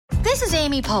This is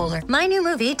Amy Poehler. My new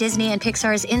movie, Disney and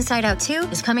Pixar's Inside Out 2,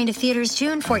 is coming to theaters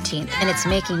June 14th, and it's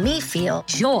making me feel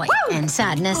joy and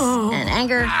sadness and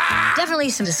anger, definitely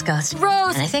some disgust, and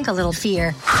I think a little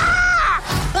fear.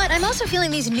 But I'm also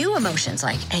feeling these new emotions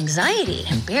like anxiety,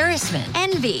 embarrassment,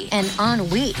 envy, and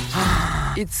ennui.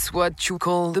 It's what you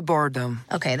call the boredom.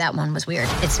 Okay, that one was weird.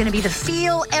 It's going to be the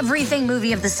feel everything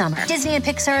movie of the summer. Disney and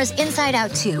Pixar's Inside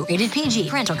Out 2, rated PG.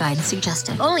 Parental guidance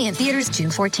suggested. Only in theaters June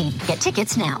 14th. Get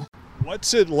tickets now.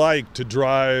 What's it like to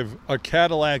drive a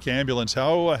Cadillac ambulance?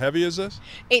 How heavy is this?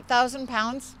 8,000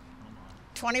 pounds,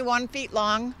 21 feet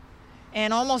long,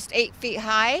 and almost 8 feet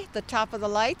high, the top of the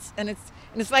lights. And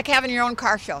it's like having your own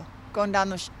car show going down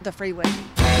the freeway.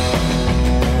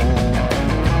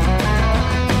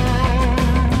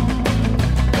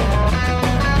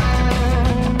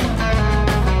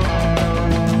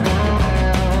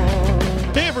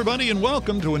 Hey everybody, and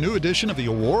welcome to a new edition of the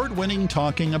award-winning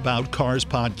Talking About Cars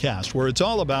podcast, where it's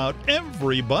all about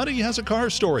everybody has a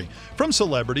car story, from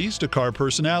celebrities to car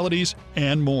personalities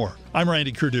and more. I'm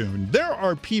Randy Cardoon. There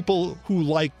are people who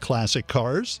like classic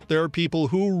cars. There are people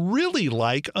who really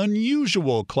like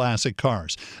unusual classic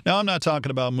cars. Now, I'm not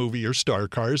talking about movie or star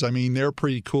cars. I mean, they're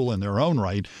pretty cool in their own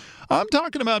right. I'm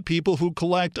talking about people who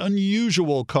collect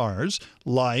unusual cars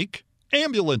like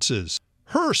ambulances,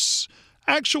 hearse,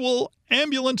 actual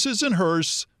ambulances and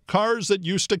hearse, cars that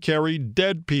used to carry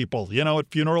dead people, at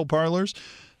funeral parlors.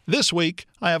 This week,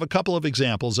 I have a couple of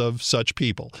examples of such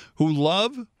people who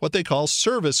love what they call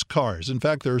service cars. In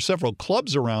fact, there are several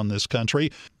clubs around this country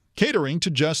catering to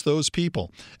just those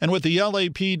people. And with the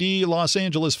LAPD Los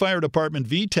Angeles Fire Department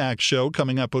VTAC show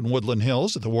coming up in Woodland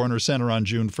Hills at the Warner Center on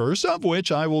June 1st, of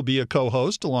which I will be a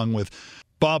co-host along with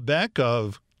Bob Beck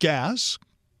of GAS,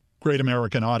 Great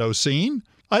American Auto Scene,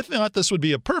 I thought this would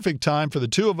be a perfect time for the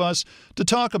two of us to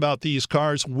talk about these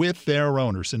cars with their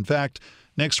owners. In fact,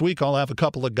 next week I'll have a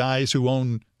couple of guys who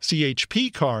own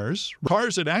CHP cars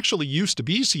that actually used to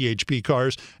be CHP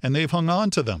cars, and they've hung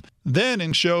on to them. Then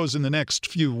in shows in the next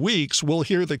few weeks, we'll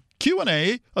hear the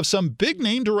Q&A of some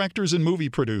big-name directors and movie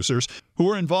producers who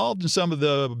are involved in some of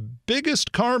the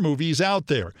biggest car movies out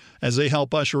there as they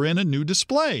help usher in a new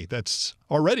display that's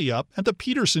already up at the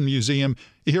Peterson Museum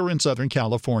here in Southern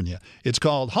California. It's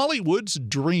called Hollywood's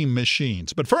Dream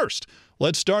Machines. But first,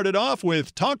 let's start it off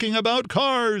with Talking About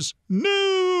Cars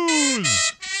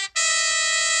News!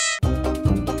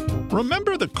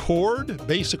 Remember the Cord?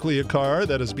 Basically a car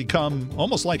that has become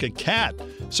almost like a cat.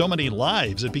 So many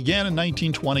lives. It began in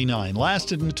 1929,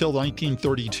 lasted until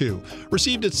 1932,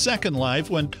 received its second life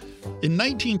when in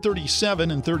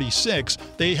 1937 and 36,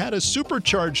 they had a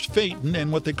supercharged Phaeton, and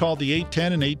what they called the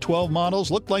 810 and 812 models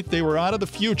looked like they were out of the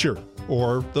future,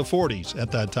 or the 40s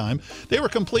at that time. They were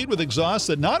complete with exhausts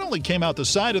that not only came out the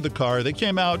side of the car, they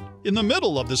came out in the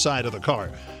middle of the side of the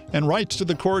car. And rights to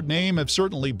the Cord name have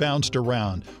certainly bounced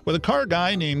around, with a car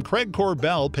guy named Craig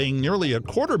Corbell paying nearly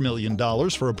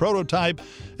 $250,000 for a prototype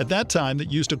at that time that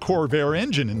used a Corvair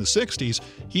engine in the 60s.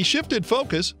 He shifted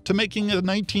focus to making a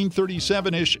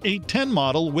 1937-ish 810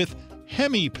 model with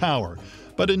Hemi power.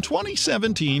 But in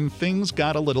 2017, things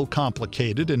got a little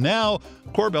complicated, and now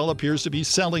Corbell appears to be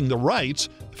selling the rights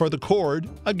for the Cord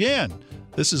again.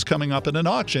 This is coming up in an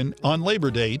auction on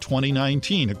Labor Day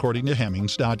 2019, according to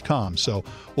Hemmings.com. So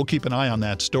we'll keep an eye on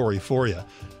that story for you.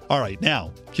 All right,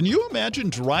 now, can you imagine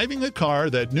driving a car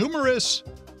that numerous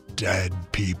dead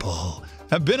people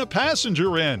have been a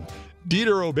passenger in?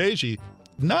 Dieter Obeji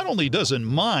not only doesn't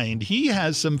mind, he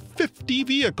has some 50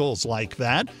 vehicles like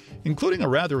that, including a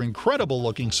rather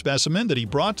incredible-looking specimen that he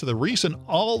brought to the recent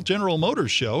All General Motors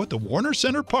show at the Warner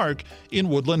Center Park in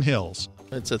Woodland Hills.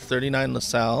 It's a 39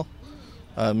 LaSalle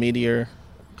Meteor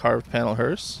carved panel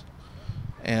hearse,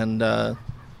 and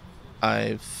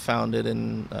I found it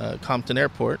in Compton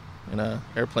Airport in an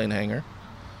airplane hangar.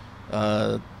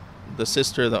 The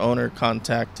sister of the owner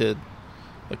contacted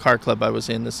the car club I was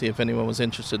in to see if anyone was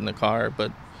interested in the car,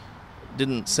 but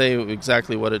didn't say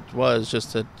exactly what it was,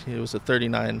 just that it was a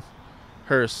 39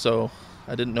 hearse, so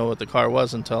I didn't know what the car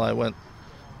was until I went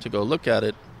to go look at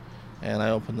it, and I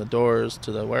opened the doors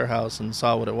to the warehouse and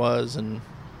saw what it was, and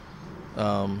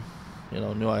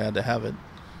knew I had to have it.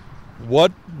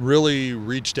 What really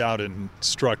reached out and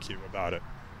struck you about it?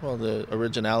 Well, the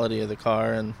originality of the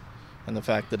car and the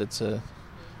fact that it's a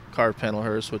carved panel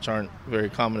hearse, which aren't very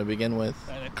common to begin with.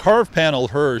 And a carved panel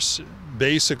hearse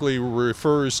basically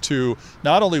refers to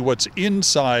not only what's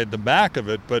inside the back of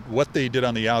it, but what they did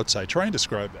on the outside. Try and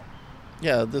describe that.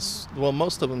 Yeah,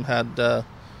 most of them had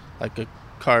like a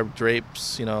carved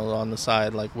drapes, on the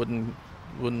side, like wooden,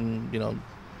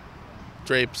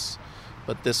 drapes.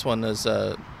 But this one is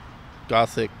a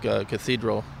Gothic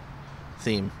cathedral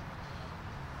theme.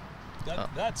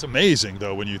 That's amazing,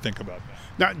 though, when you think about that.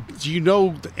 Now, do you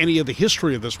know any of the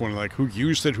history of this one? Like who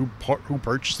used it, who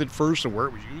purchased it first, and where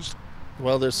it was used?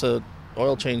 Well, there's a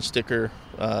oil change sticker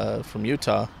from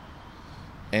Utah,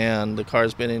 and the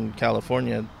car's been in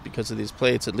California because of these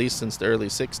plates at least since the early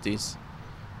 60s.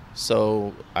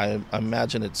 So I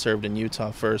imagine it served in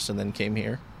Utah first and then came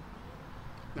here.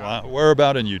 Wow. Where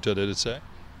about in Utah did it say?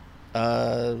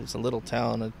 It's a little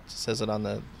town. It says it on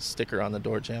the sticker on the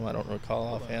door jamb. I don't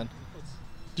recall offhand.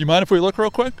 Do you mind if we look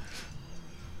real quick?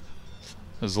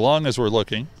 As long as we're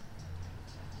looking.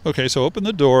 Okay, so open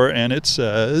the door and it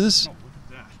says,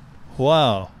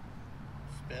 wow.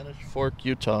 Spanish Fork,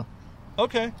 Utah.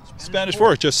 Okay. Spanish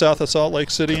Fork, just south of Salt Lake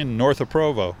City and north of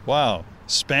Provo. Wow.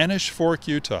 Spanish Fork,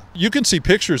 Utah. You can see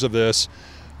pictures of this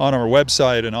on our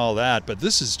website and all that, but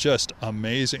this is just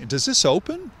amazing. Does this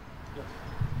open?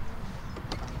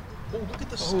 Oh, look at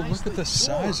the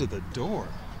size of the door.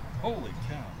 Holy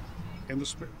cow. And the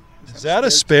spare. Is that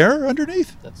a spare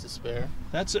underneath? That's the spare.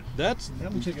 That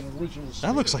looks like an original spare.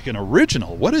 That looks like an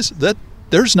original. What is that?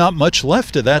 There's not much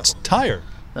left of that tire.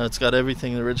 No, it's got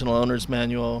everything, the original owner's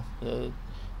manual, the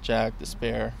jack, the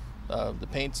spare. The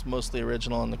paint's mostly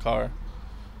original on the car.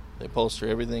 The upholstery,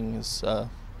 everything is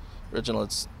original.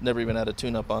 It's never even had a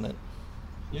tune-up on it.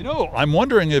 You know, I'm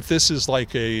wondering if this is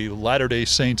like a Latter-day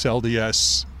Saints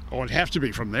LDS. Oh, it'd have to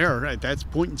be from there. At that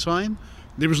point in time,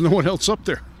 there was no one else up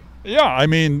there. Yeah, I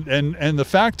mean, and the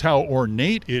fact how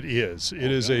ornate it is.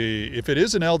 If it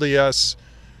is an LDS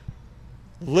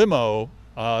limo,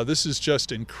 this is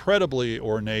just incredibly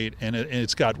ornate, and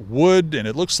it's got wood, and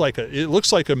it looks like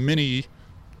a mini,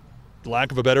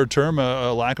 lack of a better term,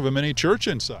 a lack of a mini church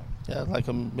inside. Yeah, like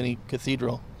a mini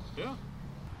cathedral. Yeah.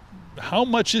 How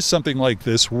much is something like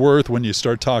this worth when you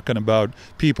start talking about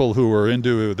people who are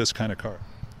into this kind of car?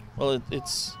 Well,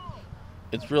 it's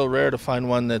real rare to find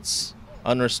one that's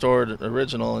unrestored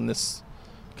original in this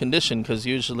condition, because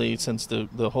usually, since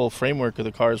the whole framework of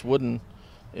the car is wooden,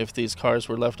 if these cars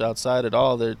were left outside at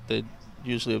all, they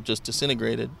usually have just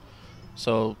disintegrated.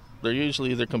 So they're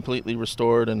usually either completely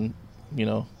restored and, you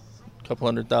know, a couple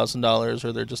 $100,000,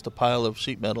 or they're just a pile of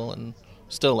sheet metal and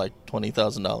still like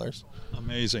 $20,000.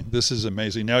 Amazing. This is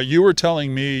amazing. Now, you were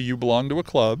telling me you belong to a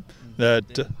club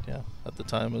that... yeah, at the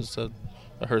time it was a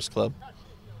Hearst club.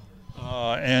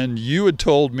 And you had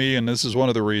told me, and this is one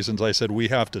of the reasons I said we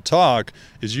have to talk,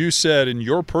 is you said in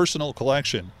your personal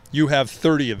collection you have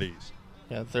 30 of these.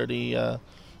 Yeah, 30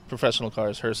 professional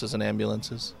cars, hearses, and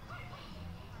ambulances.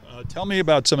 Tell me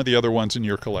about some of the other ones in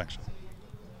your collection.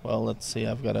 Well, let's see.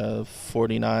 I've got a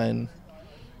 49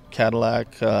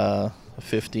 Cadillac, a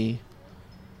 50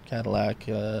 Cadillac,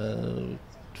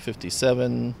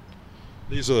 57.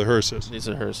 These are the hearses. These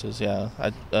are hearses, yeah.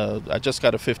 I just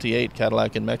got a 58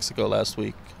 Cadillac in Mexico last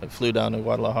week. I flew down to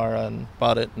Guadalajara and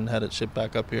bought it and had it shipped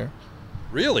back up here.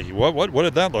 Really? What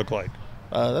did that look like?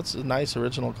 That's a nice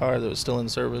original car that was still in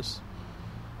service.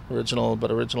 Original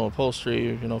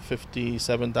upholstery, you know,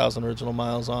 57,000 original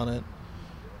miles on it.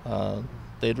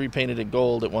 They'd repainted it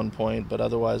gold at one point, but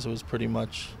otherwise it was pretty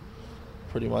much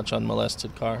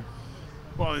unmolested car.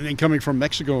 Well, and then coming from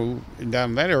Mexico and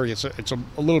down that area, it's a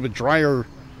little bit drier,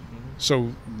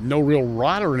 so no real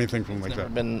rot or anything from like that.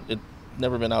 It's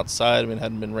never been outside. I mean, it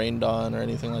hadn't been rained on or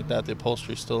anything like that. The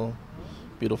upholstery's still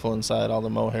beautiful inside, all the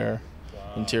mohair,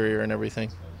 interior and everything.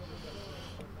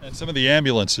 And some of the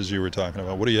ambulances you were talking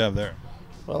about, what do you have there?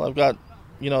 Well, I've got,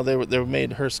 you know, they were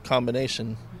made Hearst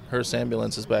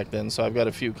ambulances back then, so I've got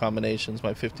a few combinations.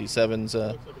 My 57's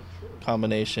a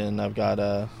combination. I've got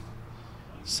a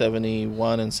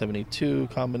 71 and 72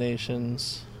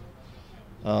 combinations.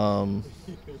 I've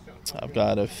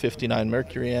got a 59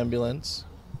 Mercury ambulance.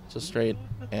 It's a straight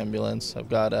ambulance. I've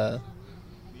got a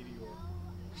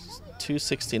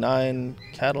 269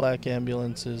 Cadillac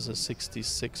ambulances, a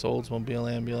 66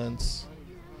 Oldsmobile ambulance.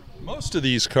 Most of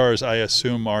these cars, I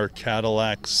assume, are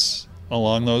Cadillacs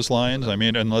along those lines. I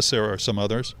mean, unless there are some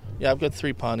others. Yeah, I've got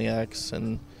 3 Pontiacs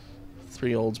and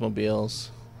 3 Oldsmobiles.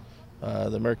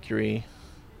 The Mercury.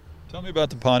 Tell me about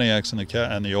the Pontiacs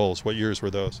and the Olds. What years were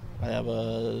those? I have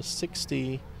a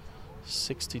 60,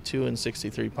 62, and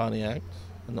 63 Pontiac.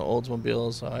 And the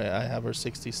Oldsmobiles, I have are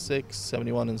 66,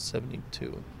 71, and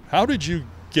 72. How did you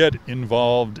get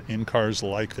involved in cars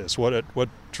like this? What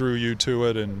drew you to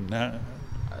it? And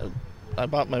I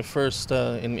bought my first,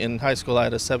 in high school, I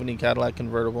had a 70 Cadillac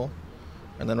convertible.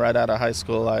 And then right out of high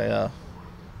school, I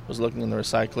was looking in the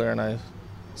recycler, and I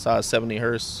saw a 70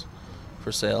 Hearst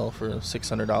for sale for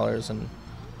 $600, and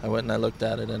I went and I looked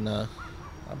at it, and I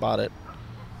bought it,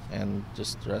 and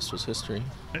just the rest was history.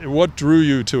 What drew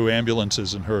you to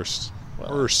ambulances and Hearsts? Well,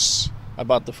 Hearsts. I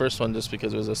bought the first one just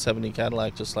because it was a 70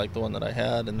 Cadillac, just like the one that I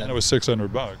had, and then And it was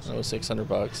 $600. it was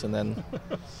 $600, and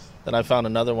then I found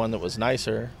another one that was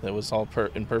nicer, that was all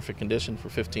in perfect condition for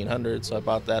 $1,500. So I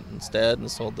bought that instead and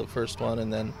sold the first one,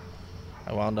 and then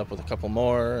I wound up with a couple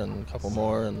more and a couple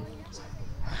more. And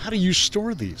How do you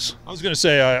store these? I was going to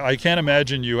say, I can't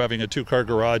imagine you having a 2-car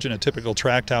garage in a typical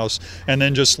tract house and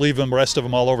then just leave the rest of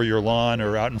them all over your lawn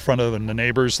or out in front of the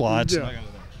neighbors' lots. Yeah.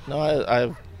 no, I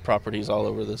have properties all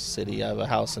over the city. I have a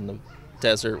house in the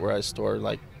desert where I store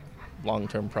like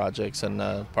long-term projects and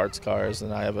parts cars,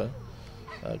 and I have a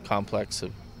complex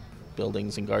of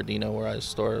buildings in Gardena where I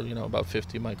store, about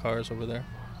 50 of my cars over there.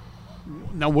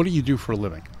 Now, what do you do for a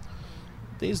living?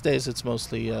 These days, it's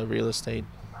mostly real estate,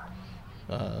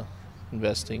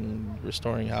 investing,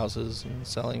 restoring houses and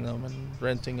selling them and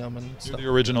renting them and You're stuff. the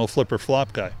original flipper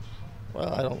flop guy.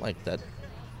 Well, I don't like that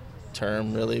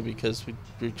term really, because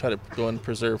we try to go and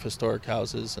preserve historic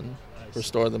houses and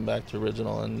restore them back to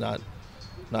original, and not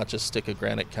just stick a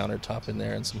granite countertop in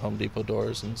there and some Home Depot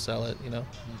doors and sell it. Okay.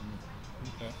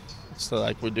 So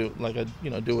like we do, like I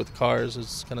do with cars,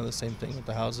 it's kind of the same thing with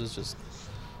the houses. Just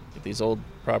get these old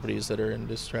properties that are in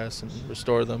distress and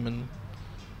restore them and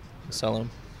sell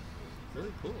them.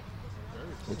 Very cool.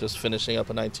 We're just finishing up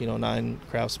a 1909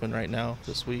 Craftsman right now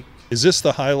this week. Is this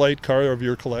the highlight car of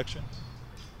your collection?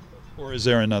 Or is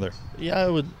there another?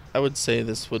 Yeah, I would say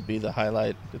this would be the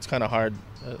highlight. It's kind of hard.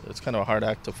 It's kind of a hard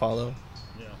act to follow.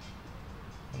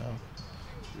 Yeah.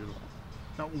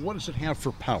 Now, what does it have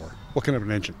for power? What kind of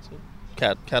an engine?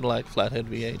 Cadillac flathead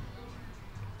V8.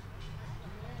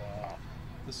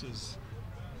 This is.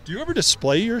 Do you ever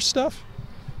display your stuff?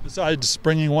 Besides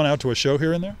bringing one out to a show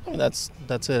here and there? I mean, that's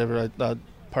it. I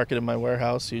park it in my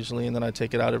warehouse usually, and then I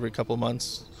take it out every couple of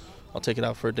months. I'll take it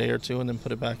out for a day or two and then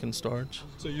put it back in storage.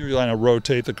 So you kind of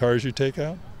rotate the cars you take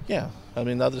out? Yeah, I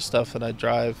mean, the other stuff that I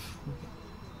drive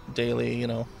daily,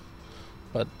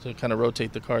 but to kind of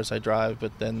rotate the cars I drive.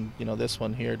 But then, this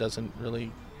one here doesn't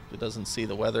see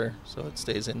the weather, so it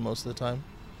stays in most of the time.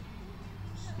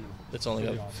 It's only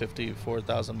got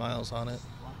 54,000 miles on it.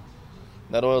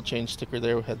 That oil change sticker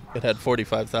there, it had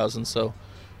 45,000, so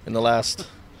in the last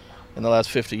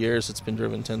 50 years, it's been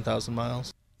driven 10,000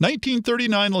 miles.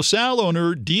 1939 LaSalle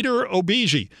owner Dieter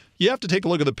Obigi. You have to take a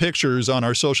look at the pictures on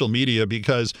our social media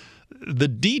because the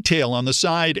detail on the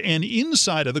side and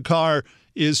inside of the car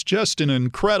is just an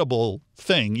incredible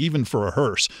thing, even for a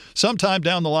hearse. Sometime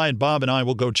down the line, Bob and I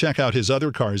will go check out his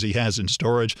other cars he has in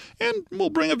storage, and we'll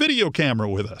bring a video camera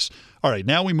with us. All right,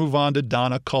 now we move on to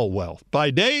Donna Culwell. By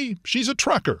day, she's a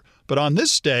trucker, but on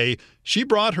this day, she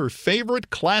brought her favorite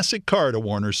classic car to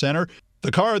Warner Center,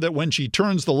 the car that when she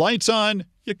turns the lights on,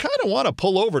 you kind of want to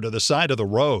pull over to the side of the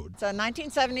road. It's a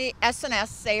 1970 S&S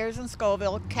Sayers and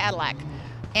Scoville Cadillac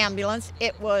ambulance.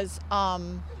 It was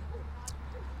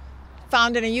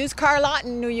found in a used car lot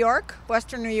in New York,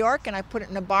 Western New York, and I put it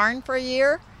in a barn for a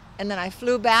year, and then I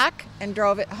flew back and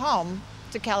drove it home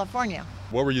to California.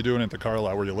 What were you doing at the car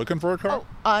lot? Were you looking for a car?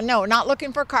 No, not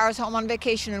looking for cars, home on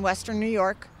vacation in Western New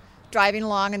York, driving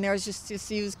along, and there was just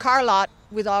this used car lot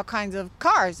with all kinds of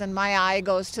cars, and my eye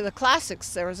goes to the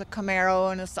classics. There was a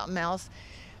Camaro and a something else.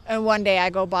 And one day I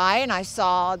go by and I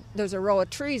saw there's a row of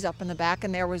trees up in the back,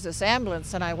 and there was this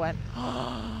ambulance, and I went,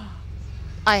 oh,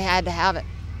 I had to have it.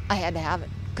 I had to have it.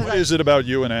 What is it about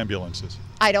you and ambulances?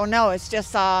 I don't know. It's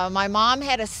just my mom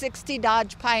had a 60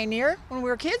 Dodge Pioneer when we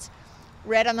were kids.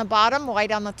 Red on the bottom,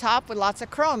 white on the top with lots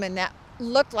of chrome, and that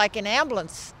looked like an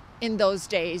ambulance in those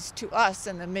days to us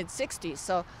in the mid-'60s.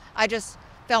 So I just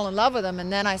fell in love with them,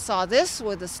 and then I saw this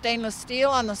with the stainless steel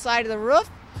on the side of the roof,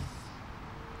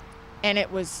 and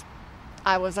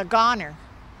I was a goner.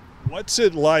 What's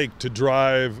it like to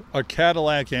drive a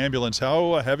Cadillac ambulance?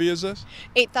 How heavy is this?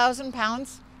 8,000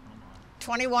 pounds,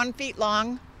 21 feet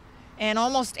long, and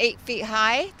almost 8 feet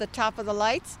high, the top of the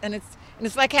lights, and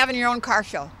it's like having your own car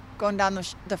show going down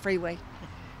the freeway.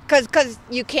 Because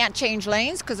you can't change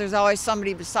lanes, because there's always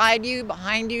somebody beside you,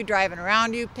 behind you, driving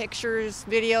around you, pictures,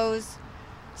 videos.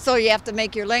 So you have to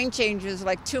make your lane changes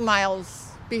like 2 miles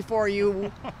before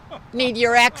you need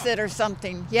your exit or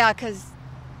something. Yeah, because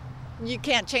you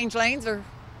can't change lanes, or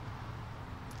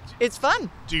it's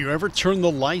fun. Do you ever turn the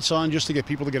lights on just to get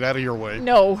people to get out of your way?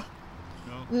 No.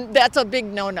 That's a big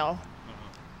no-no.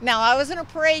 Now, I was in a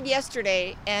parade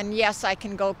yesterday, and yes, I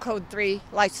can go code 3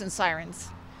 lights and sirens.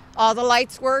 All the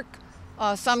lights work.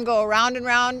 Some go around and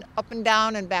round, up and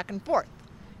down, and back and forth.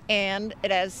 And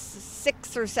it has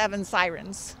 6 or 7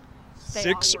 sirens. They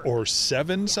 6 all work. or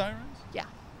 7 sirens? Yeah.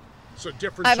 So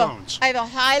different zones. I have a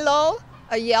high-low,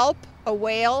 a yelp, a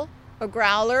wail, a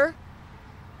growler,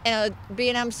 and a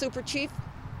B&M Super Chief,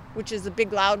 which is a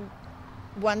big, loud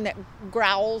one that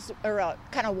growls or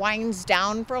kind of winds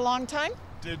down for a long time.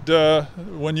 Did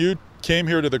when you came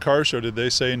here to the car show, did they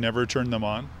say never turn them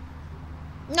on?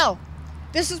 No,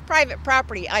 this is private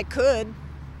property. I could,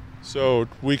 So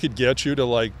we could get you to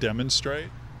like demonstrate?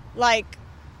 like,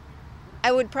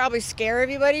 I would probably scare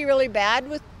everybody really bad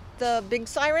with the big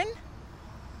siren.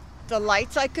 The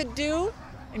lights I could do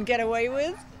and get away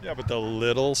with. Yeah, but the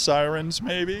little sirens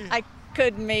maybe? I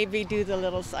could maybe do the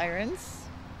little sirens.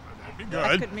 That'd be I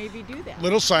good. could maybe do that.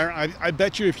 Little siren. I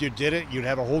bet you if you did it, you'd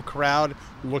have a whole crowd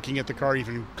looking at the car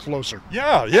even closer.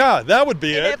 Yeah, that would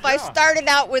be And it. if I started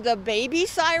out with a baby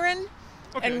siren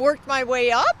Okay. and worked my way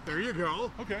up, There you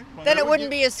go. Okay. well, then that it would wouldn't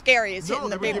get- be as scary as hitting the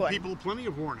that would big give one. people plenty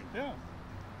of warning. Yeah.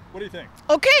 What do you think?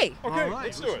 Okay. Okay, All right,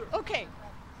 let's do let's it. Okay.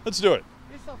 Let's do it.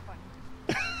 You're so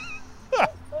funny.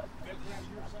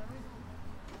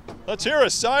 Let's hear a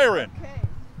siren. Okay.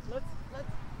 Let's start with,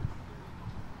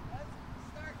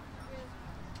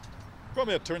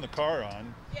 Probably have to turn the car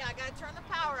on. yeah, I gotta turn the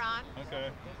power on. Okay.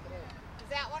 Is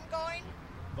that one going?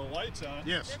 The light's on.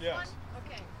 Yes. This Yes. one?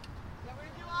 Okay. Then we're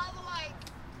gonna do all the lights.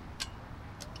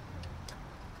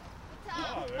 The Oh,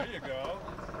 top. there you go.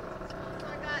 So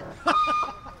I got.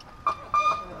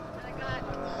 and I got.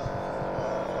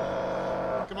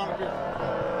 Come on up here.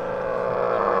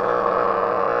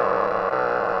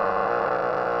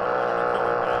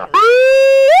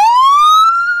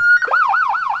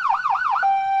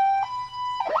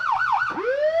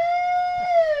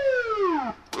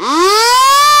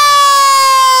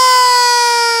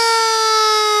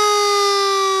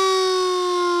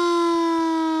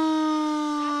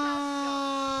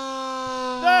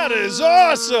 That is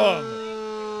awesome.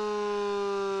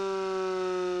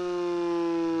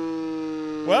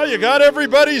 Well, you got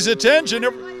everybody's attention.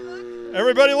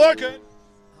 Everybody looking.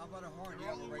 How about a horn? You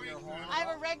have a regular horn? I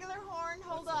have a regular horn.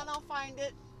 Hold on, I'll find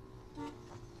it.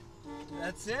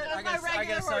 That's it? That's I my gotta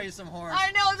regular sell horn. you some horns.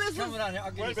 I know this Coming is. on here.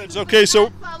 I'll give Wait a you minute. some. Okay,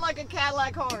 so Sound like a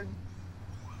Cadillac horn.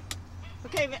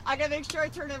 Okay, I gotta make sure I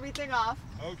turn everything off.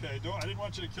 okay. I didn't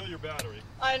want you to kill your battery.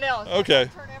 I know. So Okay. I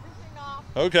gotta turn everything off.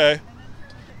 Okay. And then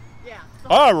turn it. Yeah. So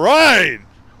All right.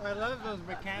 I love those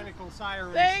mechanical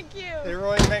sirens. thank you. They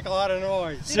really make a lot of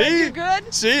noise. Did I See? do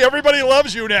good? See, everybody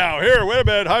loves you now. Here, wait a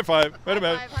minute. High five. Wait a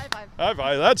minute. High five, high five. High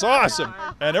five. That's awesome.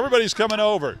 And everybody's coming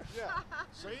over.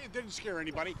 So it didn't scare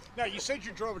anybody. Now, you said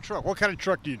you drove a truck. What kind of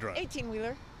truck do you drive?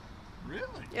 18-wheeler. Really?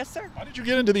 Yes, sir. How did you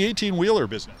get into the 18-wheeler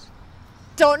business?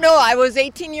 Don't know. I was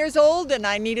 18 years old and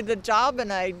I needed a job,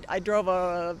 and I drove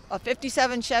a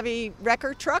 57 Chevy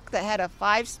wrecker truck that had a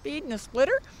 5-speed and a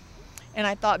splitter. And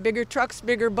I thought bigger trucks,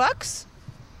 bigger bucks.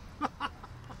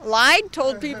 Lied,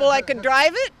 told people I could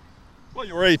drive it. Well,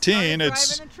 you were 18. Started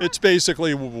It's driving a truck. it's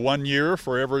basically 1 year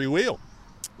for every wheel.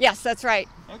 Yes, that's right.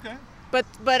 Okay. But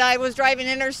I was driving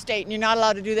interstate, and you're not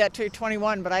allowed to do that till you're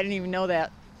 21. But I didn't even know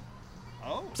that,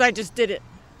 Oh. so I just did it.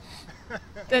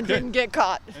 Then Okay. didn't get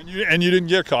caught. And you didn't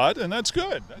get caught, and that's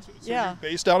good. So Yeah. You're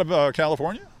based out of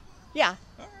California? Yeah,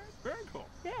 All right. Very cool.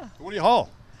 yeah. What do you haul?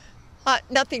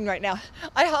 Nothing right now.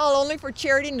 I haul only for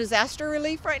charity and disaster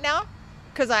relief right now,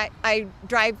 because I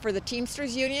drive for the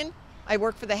Teamsters Union. I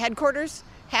work for the headquarters,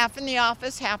 half in the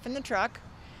office, half in the truck,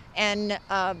 and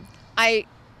I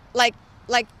like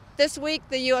this week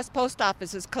the U.S. Post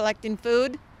Office is collecting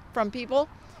food from people.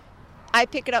 I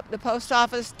pick it up at the post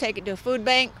office, take it to a food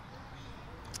bank.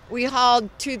 We hauled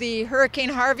to the Hurricane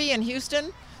Harvey in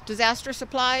Houston, disaster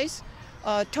supplies,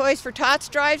 Toys for Tots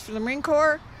drives for the Marine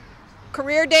Corps,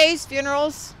 career days,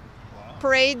 funerals,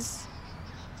 parades,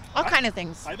 all kind of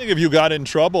things. I think if you got in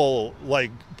trouble,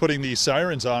 like putting these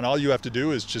sirens on, all you have to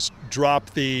do is just drop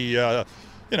the,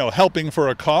 helping for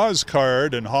a cause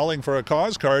card and hauling for a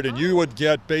cause card, and you would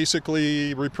get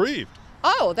basically reprieved.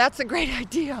 Oh, that's a great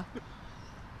idea.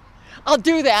 I'll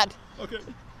do that. Okay.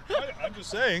 I'm just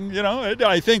saying,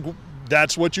 I think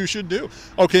that's what you should do.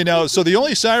 Okay, now, so the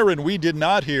only siren we did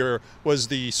not hear was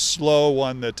the slow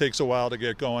one that takes a while to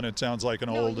get going. It sounds like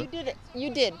an No, old. you did it. You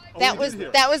did. Oh, That we was did hear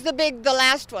it. that was the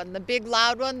last one, the big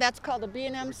loud one. That's called the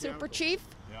B&M Super Chief,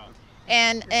 Yeah.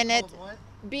 and it's Called what?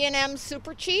 B&M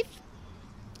Super Chief,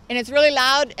 and it's really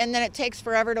loud, and then it takes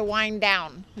forever to wind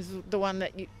down. This is the one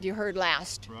that you heard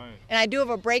last. Right. And I do have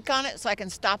a brake on it, so I can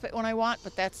stop it when I want,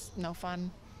 but that's no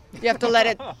fun. You have to let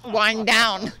it wind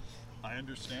down, I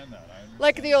understand that.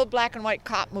 like the old black and white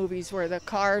cop movies where the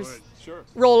cars Sure.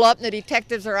 roll up and the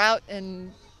detectives are out,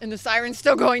 and the siren's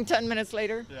still going 10 minutes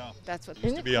later. Yeah. That's what.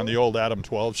 Used to be on the old Adam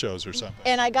 12 shows or something.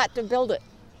 And I got to build it.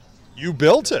 You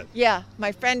built it. Yeah,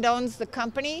 my friend owns the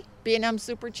company, B&M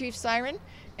Super Chief Siren,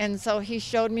 and so he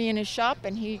showed me in his shop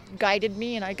and he guided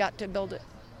me and I got to build it.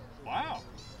 Wow.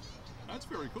 That's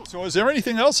very cool. So is there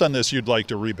anything else on this you'd like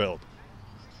to rebuild?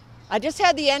 I just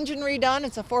had the engine redone.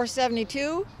 It's a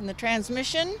 472, and the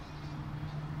transmission.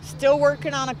 Still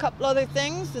working on a couple other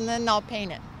things, and then I'll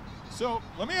paint it. So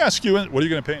let me ask you, what are you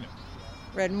going to paint it?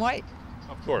 Red and white.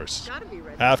 Of course. Gotta be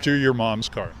red. After your mom's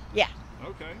car. Yeah.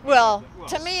 Okay. Well,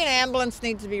 to me, an ambulance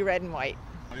needs to be red and white.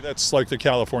 That's like the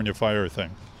California Fire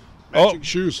thing. Matching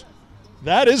shoes.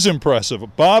 That is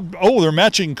impressive. Bob, they're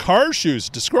matching car shoes.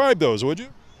 Describe those, would you?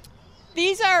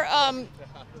 These are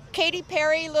Katy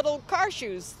Perry little car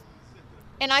shoes.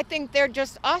 And I think they're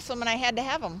just awesome, and I had to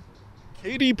have them.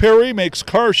 Katy Perry makes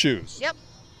car shoes. Yep.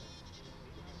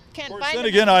 Can't Of find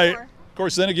course, them anymore.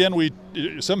 then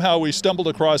again, we stumbled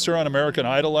across her on American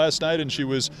Idol last night, and she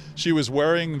was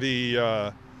wearing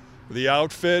the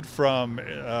outfit from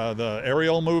the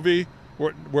Ariel movie,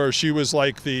 where she was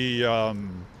like the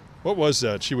what was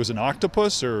that? She was an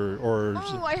octopus, or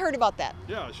Oh, I heard about that.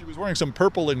 yeah, she was wearing some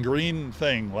purple and green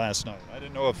thing last night. I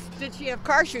didn't know if Did she have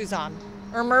car shoes on?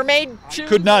 Or mermaid shoes?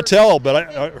 could not or- tell,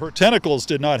 but her tentacles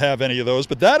did not have any of those.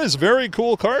 But that is very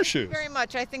cool car shoes. Very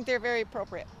much. I think they're very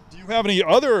appropriate. Do you have any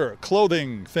other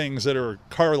clothing things that are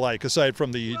car-like aside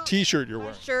from the T-shirt you're A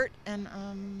wearing? shirt and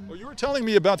Well, you were telling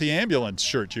me about the ambulance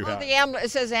shirt you have. it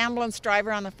says ambulance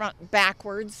driver on the front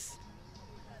backwards.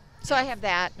 So I have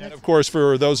that. And of course,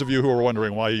 for those of you who are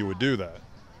wondering why you would do that,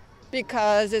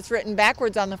 Because it's written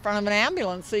backwards on the front of an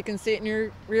ambulance, so you can see it in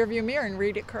your rearview mirror and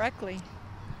read it correctly.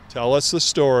 tell us the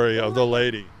story of the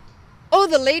lady. Oh,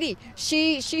 the lady.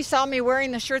 She saw me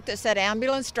wearing the shirt that said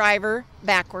ambulance driver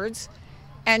backwards,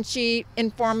 and she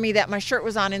informed me that my shirt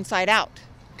was on inside out.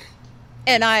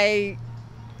 And I,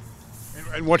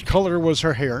 And what color was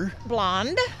her hair?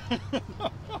 blonde.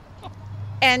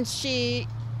 And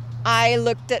I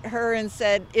looked at her and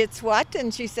said, "It's what?"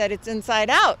 And she said, "It's inside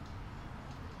out."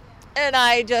 And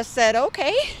I just said,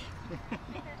 "Okay."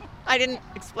 I didn't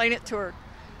explain it to her.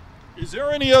 Is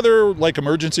there any other like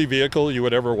emergency vehicle you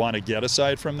would ever want to get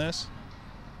aside from this,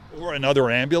 or another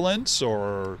ambulance,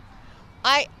 or?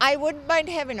 I wouldn't mind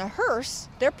having a hearse.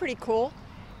 They're pretty cool.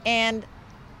 And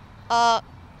I'm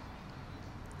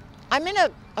in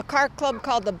a car club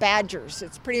called the Badgers.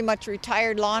 It's pretty much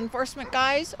retired law enforcement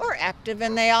guys or active,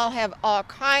 and they all have all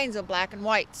kinds of black and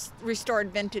whites,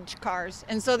 restored vintage cars.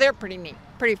 And so they're pretty neat,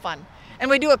 pretty fun. And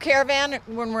we do a caravan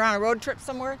when we're on a road trip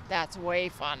somewhere. That's way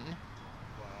fun.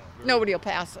 Nobody will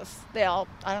pass us. They all,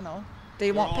 I don't know,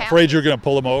 they won't pass Afraid us. you're going to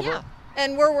pull them over? Yeah.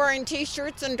 And we're wearing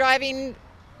T-shirts and driving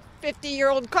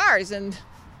 50-year-old cars, and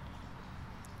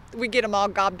we get them all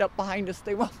gobbed up behind us.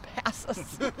 They won't pass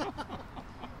us.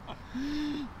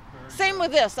 Same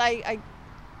with this.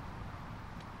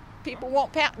 People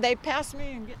won't pass. They pass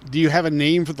me and get. Do you have a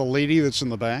name for the lady that's in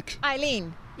the back?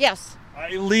 Eileen. Yes.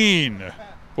 Eileen.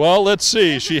 Well, let's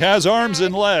see. She has arms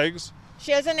and legs.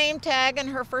 She has a name tag, and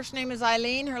her first name is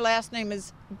Eileen. Her last name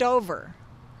is Dover.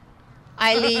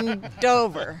 Eileen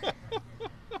Dover.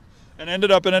 And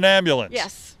ended up in an ambulance.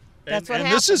 Yes. That's and what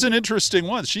happened. this is an interesting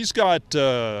one. She's got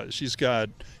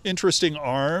interesting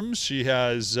arms. She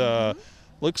has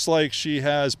looks like she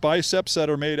has biceps that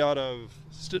are made out of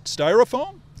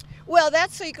styrofoam. Well,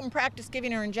 that's so you can practice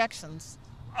giving her injections.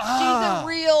 She's a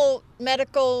real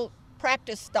medical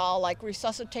practice doll, like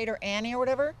Resuscitator Annie or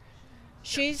whatever.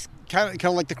 She's Kind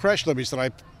of like the crash dummies that I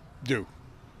do.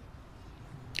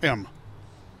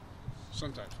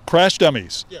 Sometimes. Crash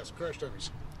dummies. Yes, crash dummies.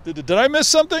 Did I miss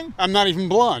something? I'm not even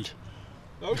blonde.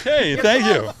 Okay, thank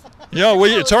you. Yeah,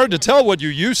 it's hard to tell what you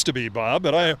used to be, Bob,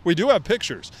 but we do have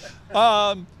pictures.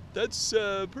 That's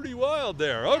pretty wild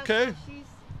there. Okay.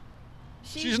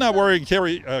 She's not wearing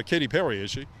Katy Perry,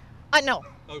 is she? No.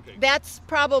 Okay. That's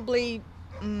probably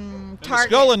And the Target.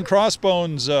 Skull and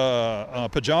Crossbones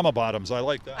pajama bottoms. I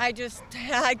like that.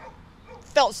 I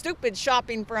felt stupid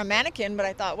shopping for a mannequin, but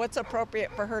I thought, what's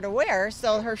appropriate for her to wear?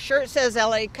 So her shirt says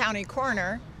LA County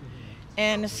Coroner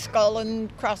and Skull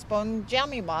and Crossbone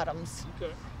jammy bottoms.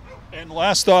 Okay. And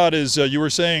last thought is, you were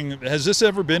saying, has this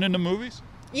ever been in the movies?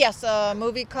 Yes, a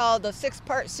movie called, a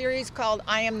 6-part series called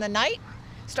I Am the Night,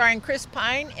 starring Chris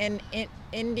Pine and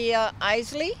India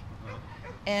Isley,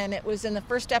 and it was in the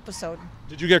first episode.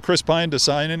 Did you get Chris Pine to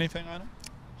sign anything on it?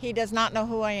 He does not know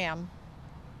who I am.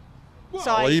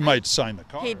 Well, he might sign the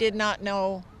car. He did not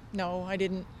know. No, I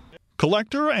didn't.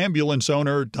 Collector ambulance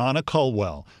owner Donna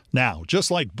Culwell. Now, just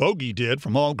like Bogey did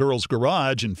from All Girls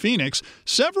Garage in Phoenix,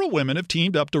 several women have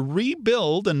teamed up to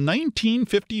rebuild a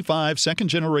 1955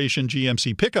 second-generation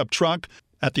GMC pickup truck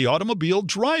at the Automobile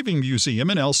Driving Museum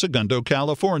in El Segundo,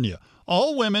 California.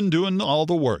 All women doing all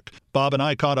the work. Bob and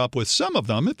I caught up with some of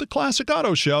them at the Classic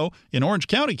Auto Show in Orange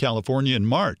County, California in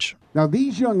March. Now,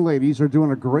 these young ladies are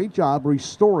doing a great job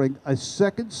restoring a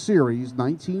second series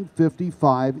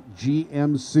 1955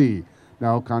 GMC.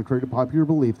 Now, contrary to popular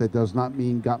belief, that does not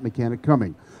mean got mechanic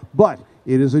coming. But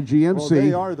it is a GMC. Well,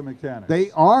 they are the mechanics. They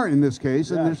are in this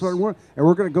case, and they're Yes. starting work. And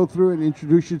we're going to go through and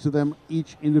introduce you to them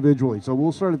each individually. So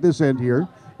we'll start at this end here.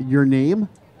 Your name?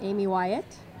 Amy Wyatt.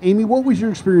 Amy, what was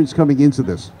your experience coming into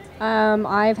this?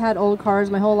 I've had old cars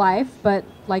my whole life, but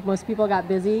like most people, got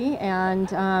busy and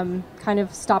kind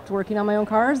of stopped working on my own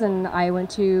cars. And I went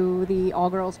to the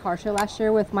All Girls Car Show last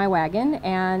year with my wagon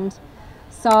and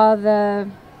saw the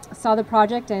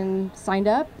project and signed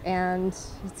up, and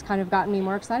it's kind of gotten me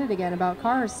more excited again about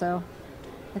cars. So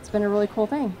it's been a really cool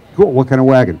thing. Cool. What kind of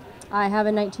wagon? I have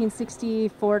a 1960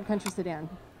 Ford Country sedan.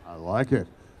 I like it.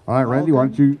 All right, Randy, why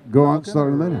don't you go on and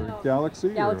start on that? Galaxy?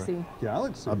 Galaxy.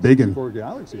 Galaxy. A big one. Ford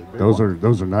Galaxy. A big Those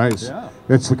one. are nice. Yeah.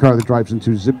 That's the car that drives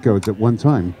into zip codes at one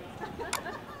time.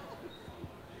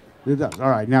 It does. All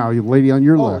right, now, you lady on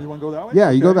your Oh, left. you want to go that way? Yeah,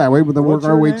 you go Okay. that way, but then What's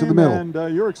work our your way to the name middle.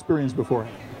 And your experience before.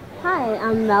 Hi,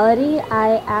 I'm Melody.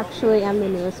 I actually am the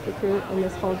newest recruit in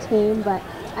this whole team, but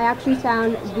I actually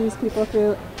found these people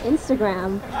through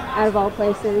Instagram, out of all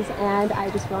places, and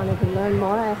I just wanted to learn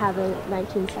more. I have a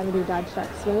 1970 Dodge Dart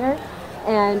Swinger,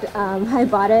 and I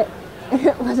bought it, and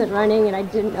it wasn't running, and I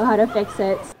didn't know how to fix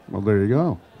it. Well, there you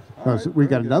go. So we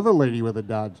got another lady with a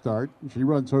Dodge Dart. She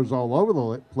runs hers all over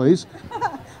the place.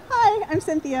 Hi, I'm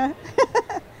Cynthia.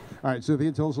 All right,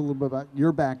 Cynthia, tell us a little bit about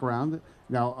your background.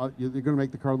 Now, you're going to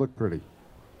make the car look pretty.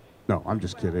 No, I'm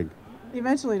just kidding.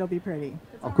 Eventually it'll be pretty.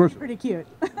 Of course. Pretty cute.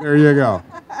 There you go.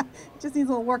 Just needs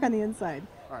a little work on the inside.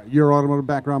 All right, your automotive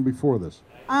background before this.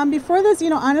 Before this,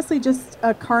 honestly, just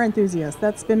a car enthusiast.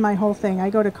 That's been my whole thing. I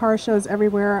go to car shows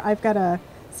everywhere. I've got a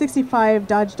 65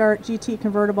 Dodge Dart GT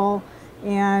convertible,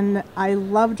 and I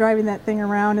love driving that thing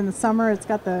around in the summer. It's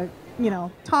got the,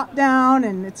 top down,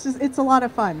 and it's a lot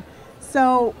of fun.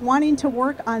 So wanting to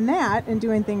work on that and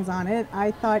doing things on it,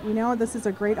 I thought, this is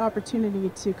a great opportunity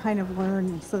to kind of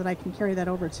learn so that I can carry that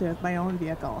over to my own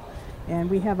vehicle. And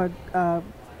we have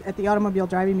at the Automobile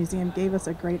Driving Museum, gave us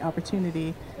a great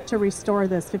opportunity to restore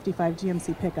this 55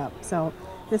 GMC pickup. So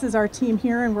this is our team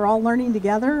here, and we're all learning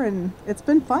together, and it's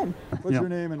been fun. What's your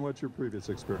name and what's your previous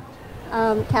experience?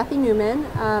 Kathy Newman.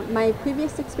 My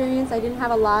previous experience, I didn't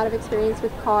have a lot of experience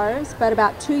with cars, but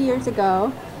about 2 years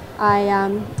ago,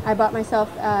 I bought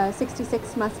myself a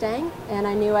 66 Mustang, and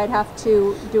I knew I'd have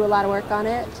to do a lot of work on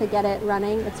it to get it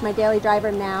running. It's my daily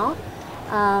driver now.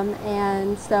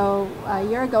 And so a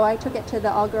year ago I took it to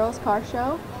the All Girls Car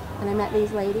Show, and I met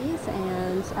these ladies,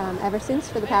 and ever since,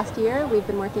 for the past year, we've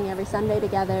been working every Sunday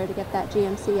together to get that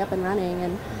GMC up and running,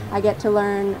 and I get to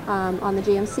learn on the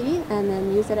GMC and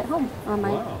then use it at home on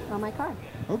my car.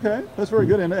 Okay, that's very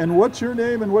good. And what's your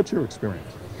name and what's your experience?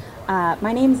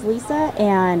 My name's Lisa,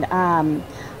 and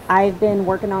I've been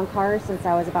working on cars since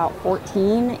I was about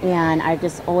 14, and I've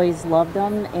just always loved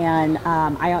them, and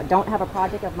I don't have a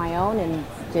project of my own, and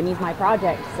Jimmy's my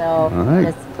project, so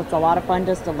right. It's a lot of fun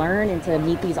just to learn and to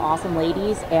meet these awesome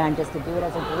ladies and just to do it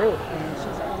as a group. And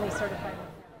she's our only certified.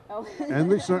 Oh.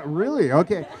 And really?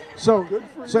 Okay. So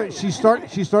she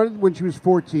started when she was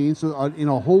 14, so in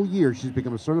a whole year she's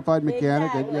become a certified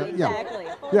mechanic. Exactly.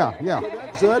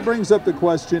 Yeah. So that brings up the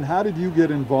question, how did you get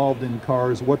involved in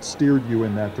cars? What steered you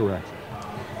in that direction?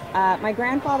 My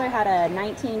grandfather had a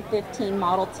 1915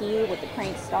 Model T with the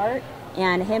crank start,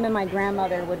 and him and my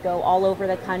grandmother would go all over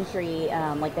the country.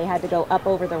 Like they had to go up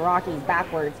over the Rockies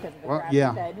backwards because of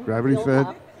the gravity fed.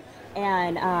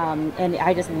 And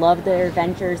I just loved their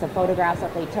adventures, the photographs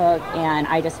that they took, and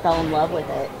I just fell in love with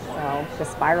it. So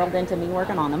just spiraled into me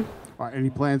working on them.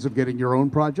 Any plans of getting your own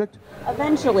project?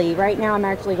 Eventually. Right now I'm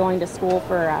actually going to school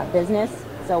for business.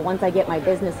 So once I get my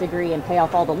business degree and pay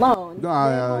off all the loans,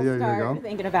 then we'll start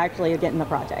thinking of actually getting the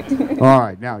project. All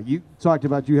right. Now, you talked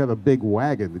about you have a big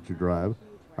wagon that you drive,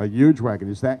 a huge wagon.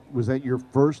 Was that your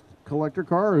first collector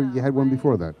car, or you had one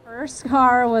before that? First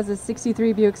car was a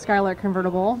 63 Buick Skylark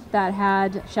convertible that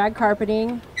had shag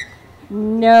carpeting,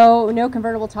 no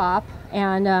convertible top,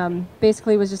 and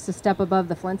basically was just a step above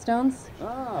the Flintstones.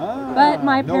 But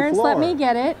my parents let me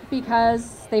get it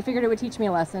because they figured it would teach me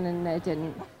a lesson, and it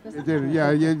didn't. It didn't.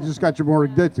 Yeah, you just got you more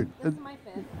addicted.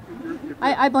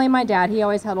 I blame my dad. He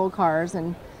always had old cars,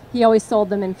 and he always sold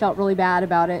them and felt really bad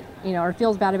about it, or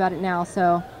feels bad about it now.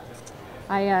 So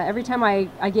every time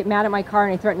I get mad at my car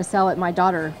and I threaten to sell it, my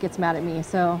daughter gets mad at me.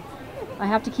 So I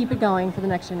have to keep it going for the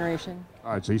next generation.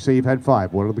 All right, so you say you've had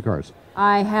 5. What are the cars?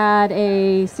 I had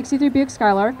a 63 Buick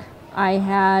Skylark. I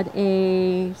had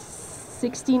a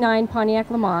 69 Pontiac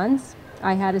Le Mans.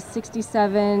 I had a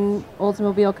 67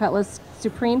 Oldsmobile Cutlass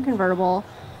Supreme convertible.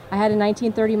 I had a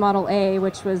 1930 Model A,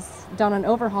 which was done on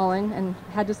overhauling and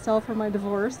had to sell for my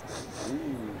divorce.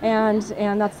 And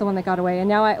that's the one that got away. And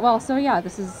now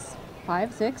this is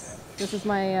 5, 6. This is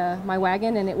my my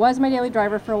wagon, and it was my daily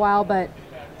driver for a while, but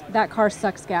that car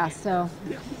sucks gas, so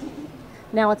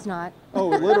now it's not.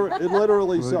 Oh, it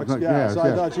literally sucks gas.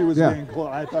 I thought she was being close.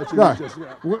 I thought she was just.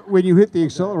 When you hit the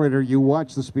accelerator, you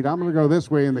watch the speedometer go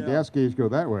this way and the gas gauge go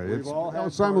that way. We've all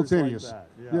had simultaneous. cars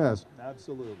like that. Yeah, yes.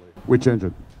 Absolutely. Which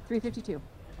engine? 352.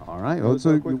 All right. Notice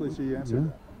how quickly she answered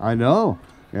that. I know.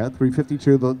 Yeah,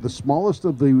 352, the smallest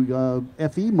of the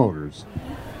FE motors.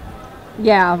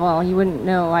 Yeah, well, you wouldn't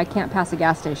know. I can't pass a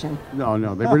gas station.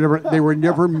 No, they were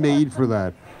never made for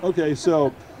that. Okay,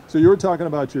 so you were talking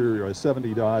about your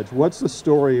 70 Dodge. What's the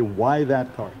story? Why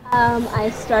that car?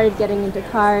 I started getting into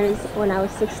cars when I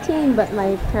was 16, but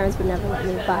my parents would never let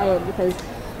me buy it because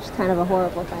it's kind of a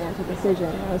horrible financial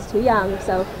decision. I was too young,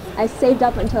 so I saved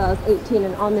up until I was 18,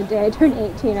 and on the day I turned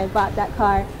 18, I bought that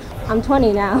car. I'm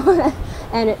 20 now,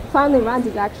 and it finally runs.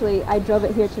 I drove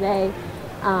it here today,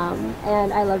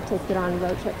 and I love to take it on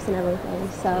road trips and everything,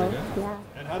 so yeah.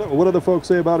 And what do the folks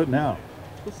say about it now?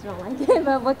 Just don't like it,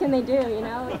 but what can they do, you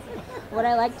know? It's what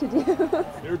I like to do.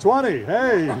 You're 20.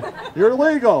 Hey, you're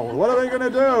legal. What are they going to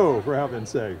do, for heaven's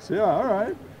sakes? Yeah, all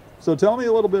right. So tell me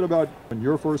a little bit about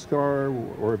your first car,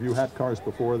 or if you had cars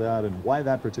before that, and why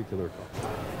that particular car?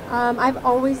 I've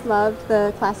always loved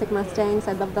the classic Mustangs.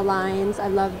 I love the lines. I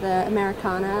love the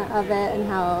Americana of it and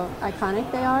how iconic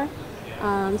they are.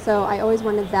 So I always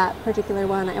wanted that particular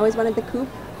one. I always wanted the coupe.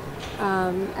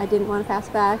 I didn't want a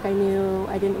fastback. I knew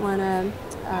I didn't want a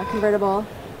convertible,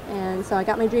 and so I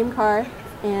got my dream car.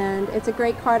 And it's a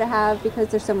great car to have because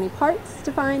there's so many parts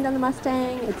to find on the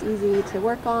Mustang. It's easy to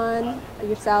work on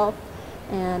yourself,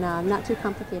 and not too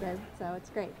complicated. So it's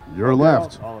great. You're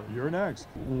left. Oh, you're next.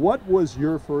 What was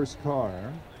your first car,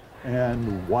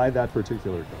 and why that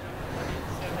particular car?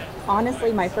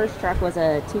 Honestly, my first truck was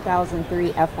a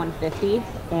 2003 F-150,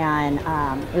 and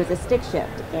it was a stick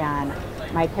shift. And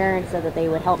my parents said that they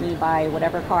would help me buy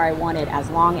whatever car I wanted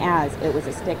as long as it was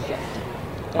a stick shift.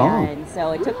 And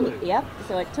so it took me,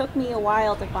 so it took me a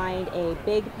while to find a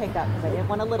big pickup because I didn't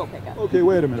want a little pickup. Okay,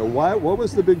 wait a minute. What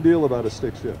was the big deal about a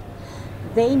stick shift?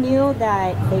 They knew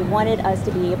that they wanted us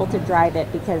to be able to drive it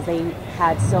because they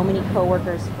had so many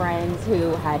coworkers, friends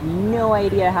who had no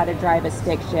idea how to drive a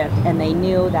stick shift, and they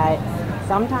knew that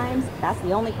sometimes that's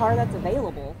the only car that's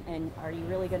available, and are you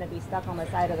really going to be stuck on the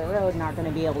side of the road and not going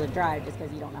to be able to drive just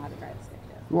because you don't know how to drive a stick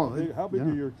shift? Well, how big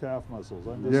are your calf muscles?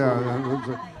 I'm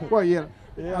just Well, yeah.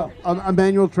 A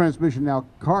manual transmission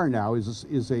car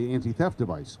is a anti-theft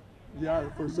device. Yeah,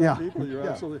 for some people, you're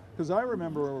absolutely. Because I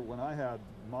remember when I had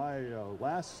my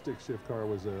last stick shift car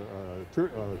was a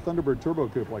Thunderbird Turbo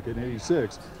Coupe, like in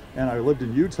 '86, and I lived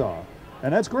in Utah.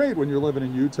 And that's great when you're living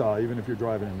in Utah, even if you're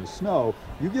driving in the snow.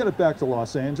 You get it back to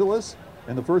Los Angeles,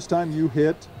 and the first time you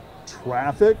hit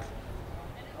traffic,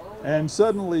 and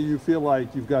suddenly you feel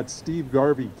like you've got Steve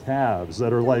Garvey calves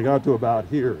that are like out to about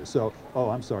here. So,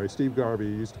 I'm sorry, Steve Garvey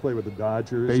used to play with the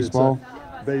Dodgers. Baseball.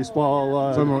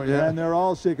 And they're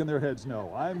all shaking their heads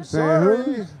no. I'm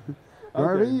sorry.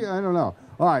 Garvey? Okay. I don't know.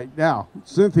 All right, now,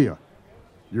 Cynthia,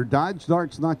 your Dodge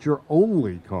Dart's not your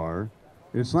only car.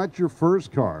 It's not your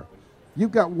first car.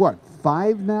 You've got, what,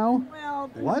 5 now? Well,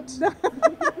 what?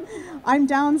 I'm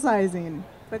downsizing,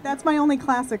 but that's my only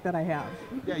classic that I have.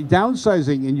 Yeah,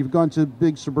 downsizing, and you've gone to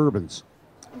big Suburbans.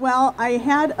 Well, I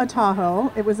had a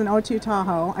Tahoe. It was an 02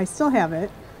 Tahoe. I still have it,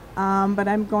 but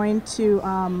I'm going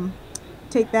to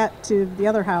take that to the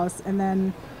other house, and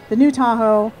then the new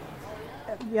Tahoe.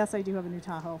 Yes, I do have a new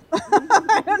Tahoe.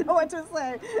 I don't know what to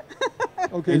say.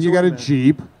 Okay, and you got a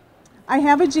Jeep. I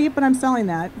have a Jeep, but I'm selling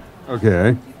that.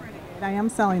 Okay. I am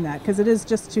selling that because it is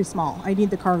just too small. I need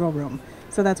the cargo room,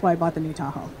 so that's why I bought the new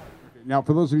Tahoe. Now,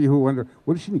 for those of you who wonder,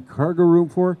 what does she need cargo room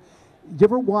for? Do you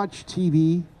ever watch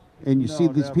TV and you see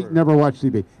these people? Never watch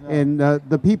TV. No. And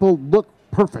the people look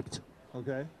perfect.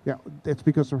 Okay. Yeah, that's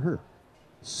because of her.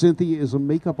 Cynthia is a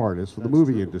makeup artist for the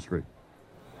movie industry.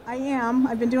 I am.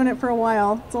 I've been doing it for a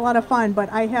while. It's a lot of fun,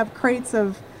 but I have crates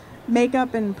of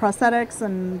makeup and prosthetics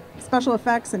and special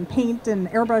effects and paint and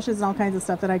airbrushes and all kinds of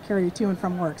stuff that I carry to and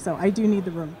from work. So I do need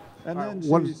the room. And then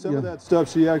some of that stuff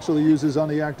she actually uses on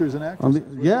the actors and actresses.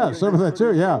 Some of that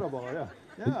too. Yeah.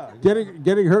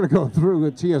 Getting her to go through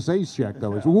a TSA check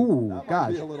though is that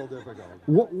might be a little difficult.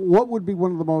 What would be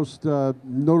one of the most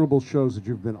notable shows that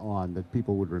you've been on that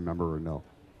people would remember or know?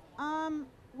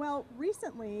 Well,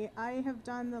 recently I have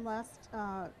done the last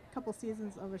couple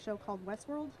seasons of a show called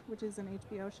Westworld, which is an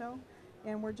HBO show,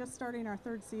 and we're just starting our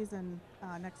 3rd season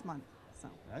next month. So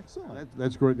excellent.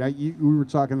 That's great. Now, we were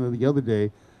talking the other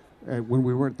day when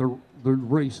we were at the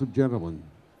Race of Gentlemen.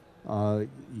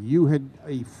 You had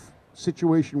a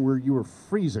situation where you were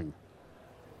freezing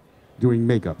doing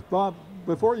makeup. Bob,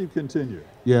 before you continue,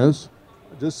 Yes.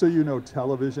 just so you know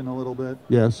television a little bit.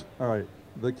 Yes. All right.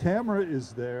 The camera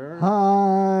is there.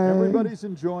 Hi. Everybody's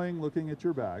enjoying looking at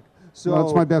your back. So Well,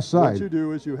 that's my best side. What you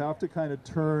do is you have to kind of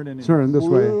turn and Turn this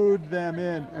way. include them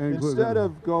in instead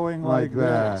of going like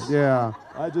that. this. Yeah.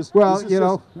 I just Well, this is you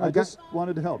know, just- I just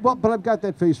wanted to help. Well, but I've got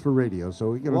that face for radio,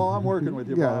 so you know. Well, I'm working with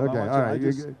you, Yeah. Bob. Okay. I want All you- right. I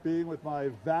You- just being with my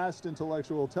vast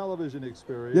intellectual television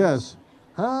experience. Yes.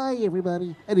 Hi,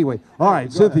 everybody. Anyway, all right,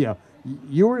 go ahead. Cynthia,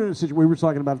 you were in a situation, we were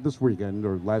talking about it this weekend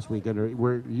or last weekend,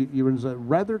 where you were in a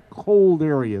rather cold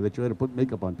area that you had to put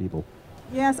makeup on people.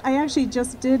 Yes, I actually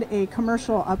just did a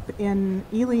commercial up in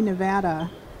Ely, Nevada,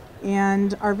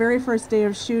 and our very first day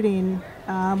of shooting,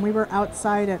 we were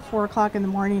outside at 4 o'clock in the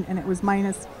morning, and it was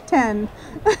minus 10.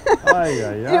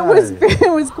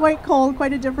 It was quite cold,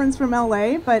 quite a difference from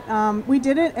LA, but we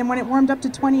did it, and when it warmed up to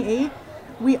 28,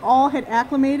 we all had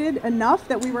acclimated enough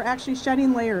that we were actually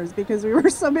shedding layers because we were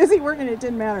so busy working it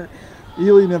didn't matter.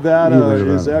 Ely, Nevada Ely,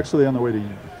 is Nevada. actually on the way to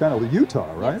kind of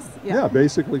Utah, right? Yes, yeah.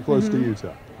 Basically close to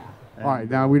Utah. All right,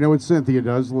 now we know what Cynthia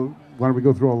does. Why don't we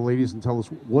go through all the ladies and tell us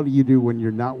what do you do when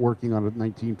you're not working on a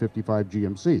 1955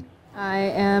 GMC? I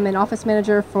am an office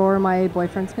manager for my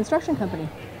boyfriend's construction company.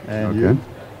 And you?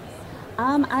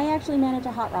 I actually manage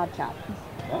a hot rod shop.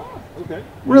 Oh, okay.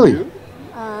 Really? You?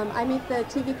 I make the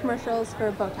TV commercials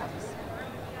for Botox.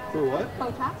 For what?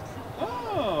 Botox?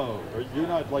 Oh, you're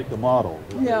not like the model.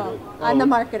 No, Oh, I'm the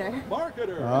marketer.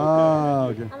 Marketer. Ah,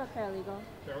 okay. I'm a paralegal.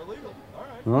 Paralegal. All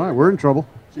right. All right, we're in trouble.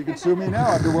 She could sue me now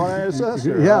after what I assessed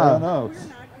her. Yeah. I don't know.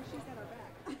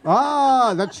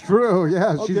 Ah, that's true.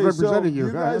 Yeah, she's Okay, representing so you.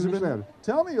 you guys I have been, understand.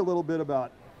 tell me a little bit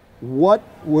about what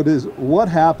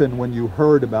happened when you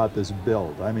heard about this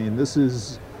build. I mean,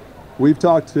 we've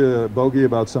talked to Bogey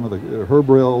about some of her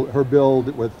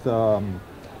build with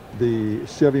the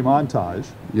Chevy Montage.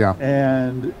 Yeah.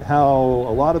 And how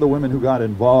a lot of the women who got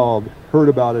involved heard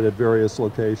about it at various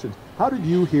locations. How did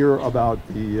you hear about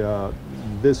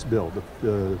this build,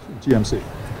 the GMC?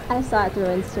 I saw it through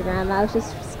Instagram. I was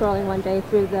just scrolling one day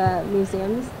through the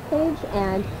museums page,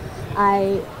 and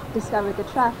I discovered the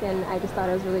truck, and I just thought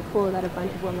it was really cool that a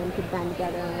bunch of women could band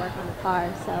together and work on a car.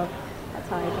 So that's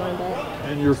how I joined it.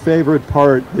 And your favorite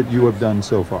part that you have done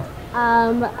so far?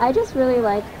 I just really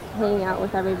like hanging out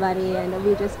with everybody, and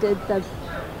we just did the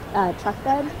truck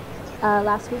bed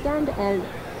last weekend, and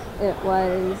it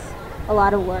was a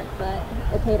lot of work, but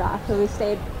it paid off. So we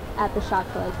stayed at the shop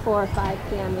till like 4 or 5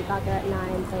 p.m. We got there at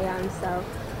 9 a.m., so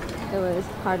it was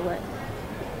hard work.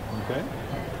 Okay.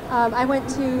 I went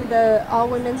to the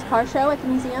all-women's car show at the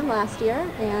museum last year,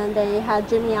 and they had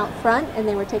Jimmy out front, and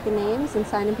they were taking names and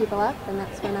signing people up, and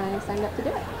that's when I signed up to do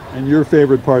it. And your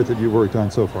favorite part that you've worked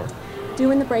on so far?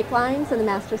 Doing the brake lines and the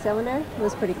master cylinder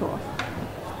was pretty cool.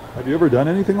 Have you ever done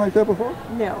anything like that before?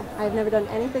 No, I've never done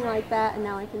anything like that, and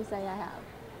now I can say I have.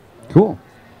 Cool.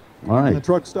 All And the right.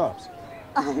 truck stops.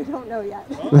 I don't know yet.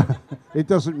 It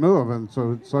doesn't move, and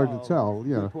so it's hard to tell.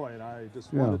 You know. Good point. I just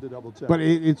Yeah. wanted to double check. But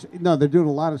they're doing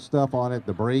a lot of stuff on it.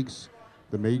 The brakes,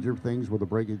 the major things where the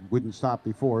brake it wouldn't stop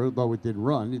before, though it did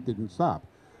run, it didn't stop.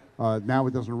 Now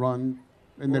it doesn't run,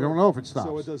 and they don't know if it stops.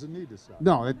 So it doesn't need to stop.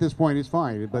 No, at this point it's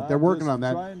fine, but they're I'm working just on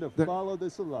that. Trying to They're follow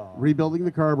this along. rebuilding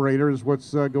the carburetor is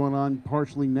what's going on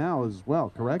partially now as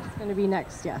well, correct? It's going to be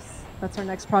next, yes. That's our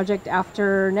next project.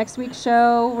 After next week's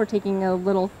show, we're taking a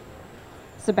little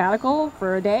sabbatical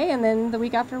for a day, and then the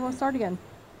week after we'll start again.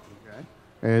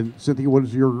 And Cynthia, what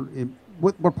is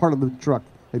what part of the truck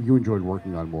have you enjoyed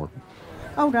working on more?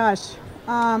 Oh gosh,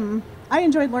 I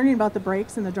enjoyed learning about the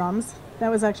brakes and the drums. That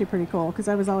was actually pretty cool because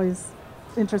I was always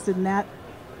interested in that,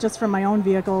 just from my own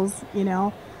vehicles. You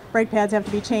know, brake pads have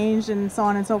to be changed and so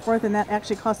on and so forth, and that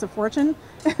actually costs a fortune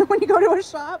when you go to a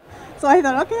shop. So I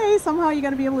thought, okay, somehow you got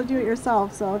to be able to do it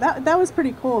yourself. So that was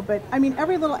pretty cool. But I mean,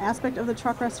 every little aspect of the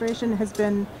truck restoration has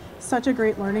been such a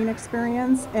great learning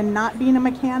experience, and not being a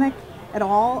mechanic at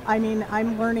all. I mean,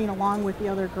 I'm learning along with the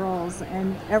other girls,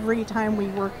 and every time we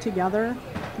work together,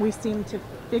 we seem to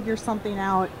figure something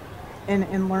out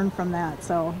and learn from that.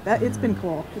 So it's been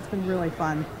cool. It's been really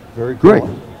fun. Very cool. Great.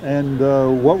 And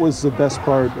what was the best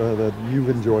part that you've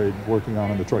enjoyed working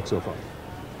on the truck so far?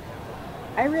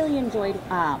 I really enjoyed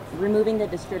removing the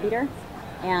distributor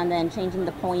and then changing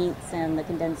the points and the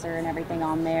condenser and everything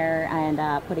on there,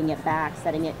 and putting it back,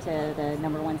 setting it to the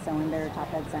number 1 cylinder,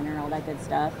 top dead center, all that good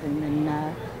stuff, and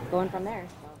then going from there.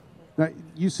 Now,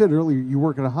 you said earlier you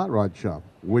work at a hot rod shop.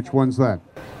 Which one's that?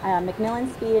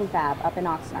 McMillan Speed and Fab up in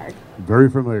Oxnard. Very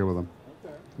familiar with them.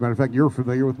 As a matter of fact, you're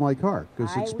familiar with my car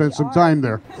because it spent some time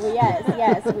there. Well,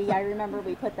 yes. I remember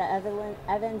we put the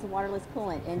Evans waterless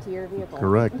coolant into your vehicle.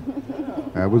 Correct.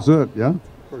 That was it, yeah?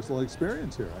 Personal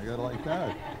experience here. I got to like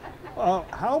that.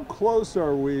 How close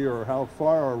are we, or how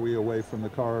far are we away from the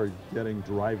car getting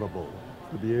drivable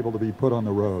to be able to be put on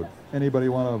the road? Anybody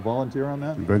want to volunteer on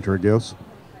that? Venture a guess.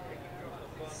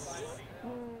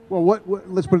 Well,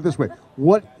 let's put it this way.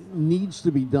 What needs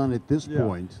to be done at this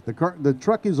point? The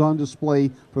truck is on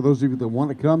display for those of you that want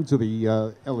to come to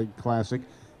the LA Classic.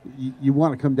 You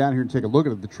want to come down here and take a look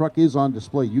at it. The truck is on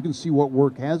display. You can see what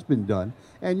work has been done,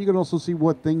 and you can also see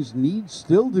what things need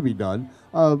still to be done.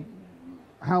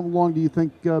 How long do you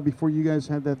think before you guys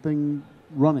have that thing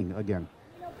running again?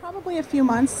 Probably a few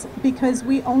months, because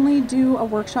we only do a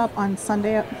workshop on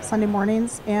Sunday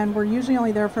mornings, and we're usually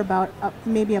only there for about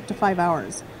maybe up to 5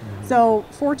 hours. Mm-hmm. So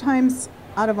 4 times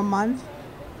out of a month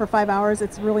for 5 hours,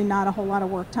 it's really not a whole lot of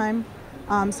work time.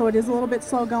 So it is a little bit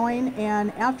slow going.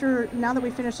 And now that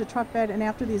we finished the truck bed, and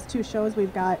after these 2 shows we're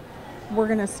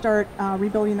going to start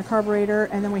rebuilding the carburetor,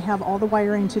 and then we have all the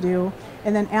wiring to do.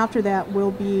 And then after that,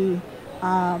 we'll be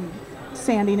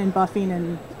sanding and buffing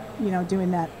and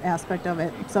doing that aspect of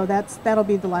it. So that'll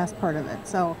be the last part of it.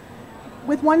 So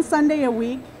with 1 Sunday a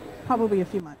week, probably a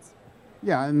few months.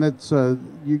 Yeah, and that's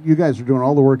you guys are doing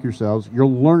all the work yourselves. You're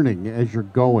learning as you're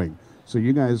going. So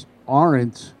you guys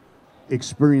aren't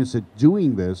experienced at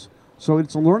doing this. So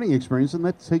it's a learning experience, and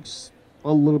that takes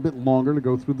a little bit longer to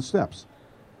go through the steps.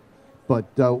 But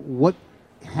what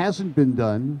hasn't been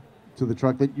done to the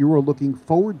truck that you were looking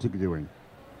forward to doing?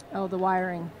 Oh, the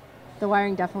wiring. The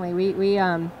wiring, definitely.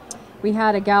 We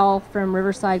had a gal from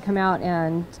Riverside come out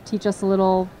and teach us a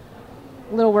little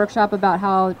workshop about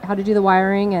how to do the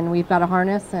wiring, and we've got a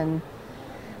harness, and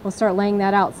we'll start laying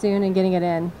that out soon and getting it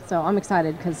in. So I'm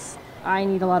excited because I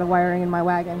need a lot of wiring in my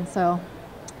wagon, so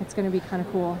it's going to be kind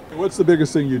of cool. What's the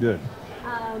biggest thing you did?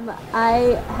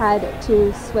 I had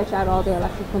to switch out all the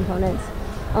electrical components.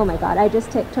 Oh my God, I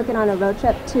just took it on a road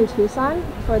trip to Tucson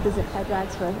for the Zip Tie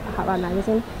Drags for Hot Rod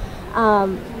Magazine.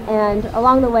 And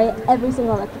along the way, every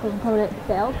single electrical component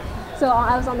failed. So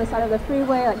I was on the side of the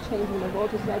freeway, like changing the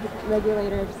voltage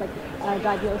regulator, just like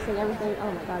diagnosing everything.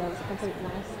 Oh my God, it was a complete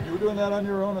mess. You were doing that on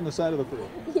your own on the side of the freeway?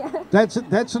 Yeah. That's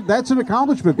an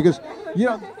accomplishment, because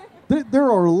there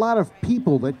are a lot of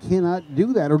people that cannot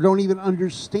do that or don't even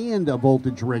understand a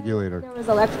voltage regulator. There was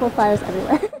electrical fires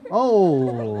everywhere.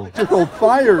 Oh, electrical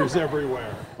fires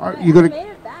everywhere. Are you gonna?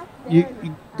 You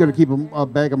going to keep a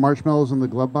bag of marshmallows in the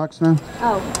glove box now?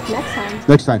 Oh, next time.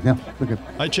 Next time, yeah. Okay.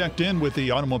 I checked in with the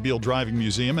Automobile Driving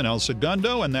Museum in El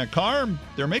Segundo, and that car,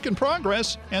 they're making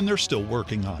progress, and they're still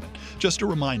working on it. Just a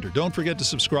reminder, don't forget to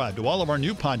subscribe to all of our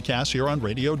new podcasts here on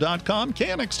radio.com,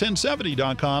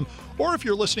 KNX1070.com, or if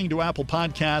you're listening to Apple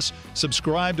Podcasts,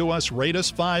 subscribe to us, rate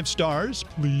us 5 stars,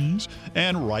 please,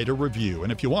 and write a review.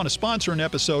 And if you want to sponsor an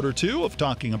episode or 2 of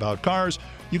Talking About Cars,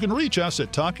 you can reach us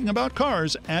at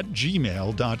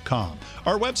talkingaboutcars@gmail.com.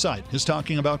 Our website is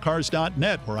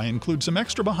talkingaboutcars.net, where I include some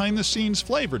extra behind-the-scenes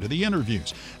flavor to the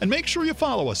interviews. And make sure you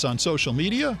follow us on social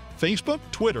media, Facebook,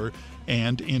 Twitter,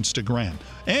 and Instagram.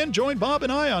 And join Bob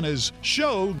and I on his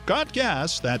show, Got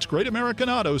Gas, that's Great American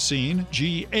Auto Scene,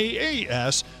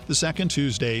 GAAS, the second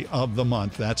Tuesday of the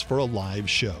month. That's for a live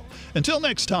show. Until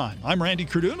next time, I'm Randy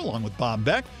Cardoon along with Bob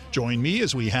Beck. Join me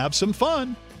as we have some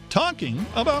fun talking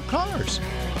about cars.